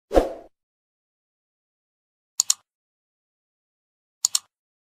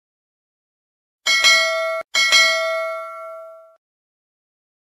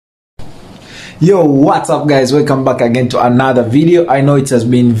Yo, what's up guys? Welcome back again to another video. I know it has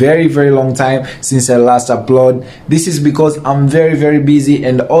been very long time since I last upload. This is because I'm very busy,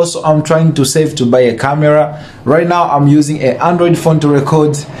 and also I'm trying to save to buy a camera. Right now I'm using an Android phone to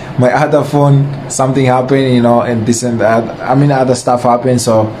record. My other phone, something happened, you know, and this and that. I mean, other stuff happened,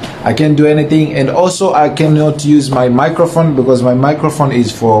 so I can't do anything. And also I cannot use my microphone because my microphone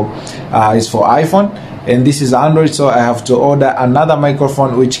is for iPhone, and this is Android, so I have to order another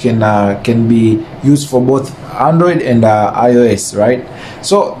microphone which can be used for both Android and iOS, right?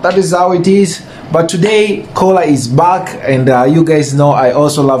 So that is how it is. But today Kola is back, and you guys know I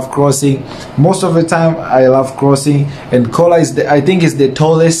also love crossing. Most of the time I love crossing, and Kola is I think is the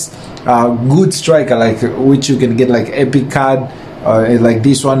tallest good striker, like which you can get like epic card, like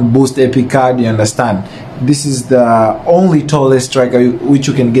this one, boost epic card, you understand? This is the only tallest striker which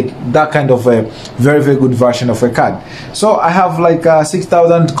you can get that kind of a very good version of a card. So I have like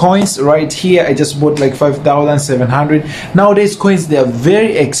 6,000 coins right here. I just bought like 5,700. Nowadays coins, they are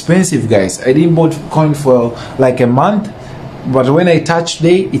very expensive, guys. I didn't bought coin for like a month, but when I touch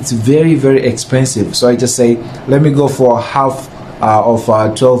today, it's very expensive. So I just say, let me go for half of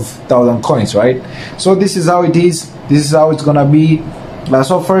 12,000 coins, right? So this is how it is. This is how it's gonna be.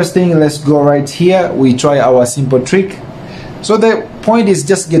 So first thing, let's go right here. We try our simple trick. So the point is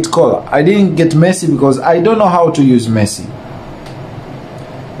just get Kola. I didn't get Messi because I don't know how to use Messi.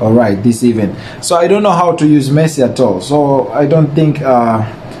 All right, this even. So I don't know how to use Messi at all. So I don't think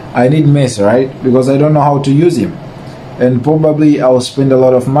I need Messi, right? Because I don't know how to use him, and probably I'll spend a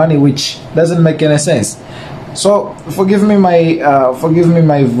lot of money, which doesn't make any sense. So forgive me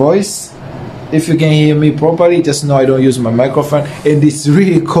my voice. If you can hear me properly, just know I don't use my microphone, and it's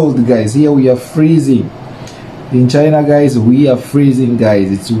really cold, guys. Here we are freezing. In China, guys, we are freezing, guys.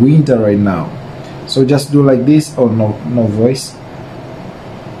 It's winter right now. So just do like this. Oh, no voice.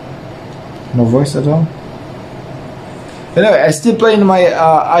 No voice at all. Anyway, I still playing my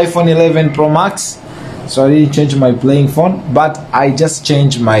iPhone 11 Pro Max. So I didn't change my playing phone, but I just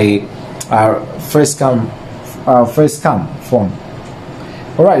changed my first cam phone.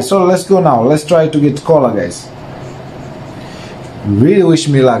 Alright, so let's go now. Let's try to get Kola, guys. Really wish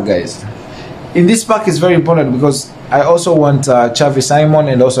me luck, guys. In this pack is very important because I also want Xavi Simon,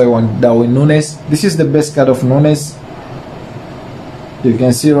 and also I want Darwin Núñez. This is the best card of Núñez. You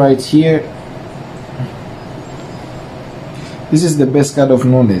can see right here. This is the best card of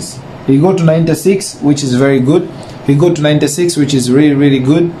Núñez. He go to 96, which is very good. He go to 96, which is really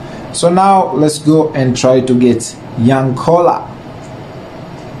good. So now let's go and try to get young Kola.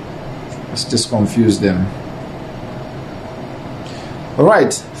 Let's just confuse them.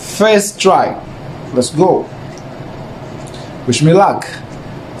 Alright, first try. Let's go. Wish me luck.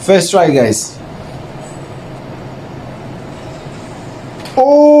 First try, guys.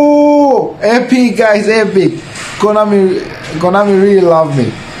 Oh, epic, guys, epic. Konami really love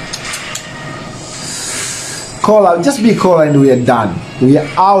me. Kola, just be Kola and we are done. We are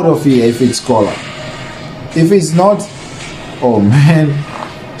out of here if it's Kola. If it's not, oh man.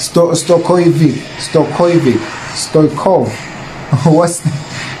 Stoichkov.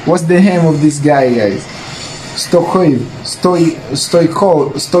 What's the name of this guy, guys? Stoichkov.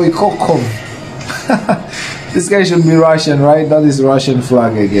 This guy should be Russian, right? That is Russian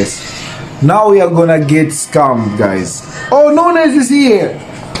flag, I guess. Now we are gonna get scammed, guys. Oh, Núñez is here.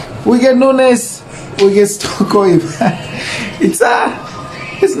 We get Núñez. We get Stoichkov. It's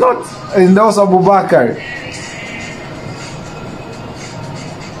not. And also Abubakar.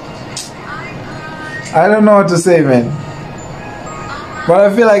 I don't know what to say, man. But I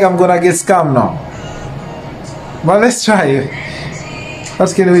feel like I'm gonna get scammed now. But let's try.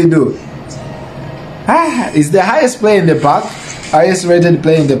 What can we do? It's the highest player in the pack. Highest rated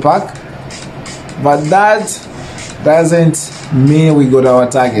player in the pack. But that doesn't mean we got our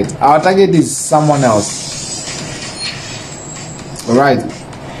target. Our target is someone else. Alright.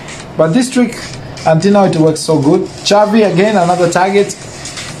 But this trick, until now it works so good. Xavi again, another target.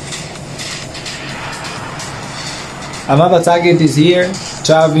 Another target is here.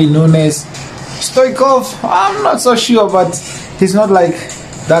 Xavi, Núñez, Stoichkov. I'm not so sure, but he's not like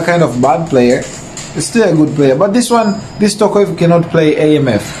that kind of bad player. He's still a good player. But this Stoichkov cannot play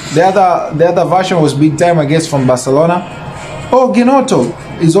AMF. The other version was big time, I guess, from Barcelona. Oh, Gnonto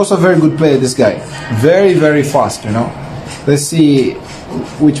is also a very good player. This guy, very fast. You know. Let's see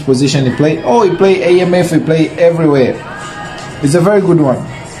which position he played. Oh, he played AMF. He played everywhere. It's a very good one.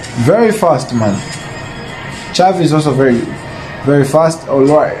 Very fast, man. Xavi is also very fast.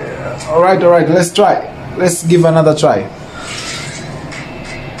 Alright, let's try. Let's give another try.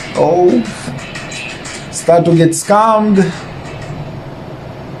 Oh, start to get scammed.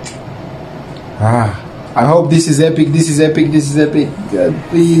 I hope this is epic. This is epic. This is epic. God,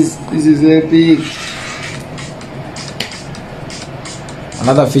 please, this is epic.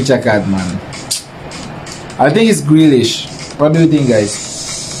 Another feature card, man. I think it's Grealish. What do you think, guys?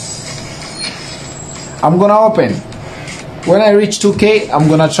 I'm gonna open. When I reach 2K, I'm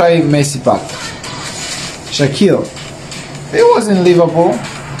gonna try Messi pack. Shaquille. He was in Liverpool.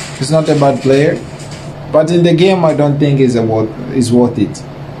 He's not a bad player. But in the game, I don't think is worth it.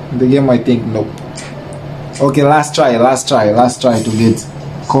 In the game, I think nope. Okay, last try to get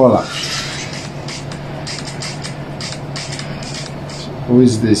Cola. Who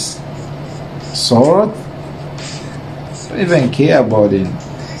is this? Sorot? Don't even care about him.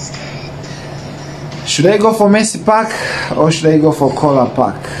 Should I go for Messi pack or should I go for Cola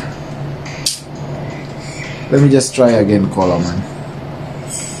pack? Let me just try again, Cola, man.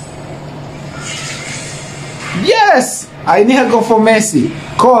 Yes! I need to go for Messi.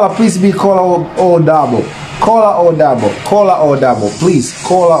 Cola, please be Cola or double. Cola or double. Cola or double. Please.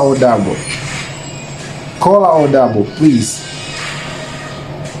 Cola or double. Cola or double. Please.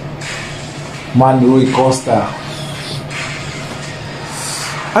 Man, Rui Costa.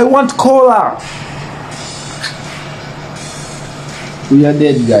 I want Cola. We are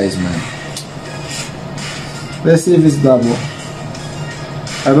dead, guys, man. Let's see if it's double.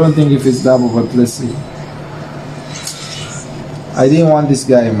 I don't think if it's double, but let's see. I didn't want this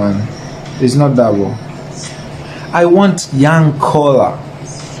guy, man. It's not double. I want young Cola.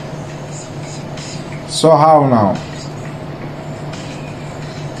 So how now?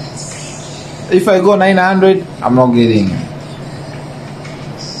 If I go 900, I'm not getting.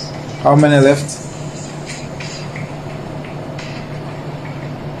 How many left?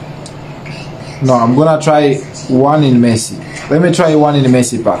 No, I'm gonna try one in Messi. Let me try one in the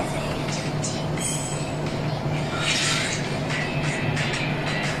Messi pack.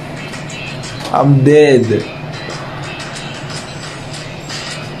 I'm dead.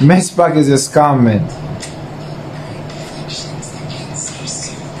 Messi pack is a scam, man.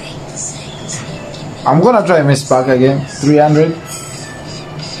 I'm gonna try Messi pack again. 300.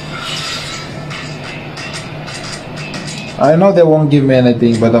 I know they won't give me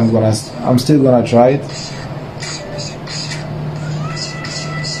anything, but I'm still gonna try it.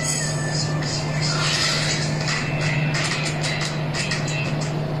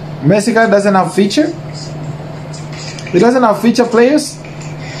 Messi card doesn't have feature? He doesn't have feature players?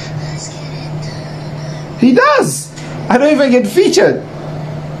 He does! I don't even get featured.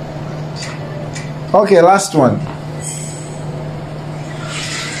 Okay, last one.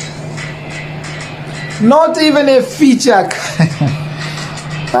 Not even a feature.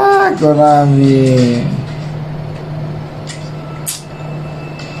 Ah, Konami.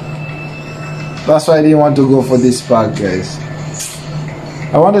 That's why I didn't want to go for this pack, guys.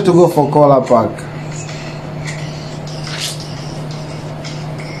 I wanted to go for Cola pack.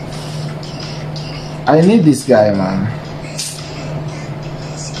 I need this guy, man.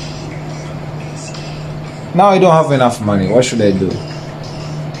 Now I don't have enough money. What should I do?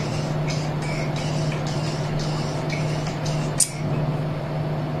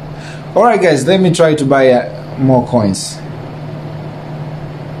 Alright, guys, let me try to buy more coins.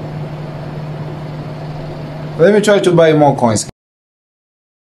 Let me try to buy more coins.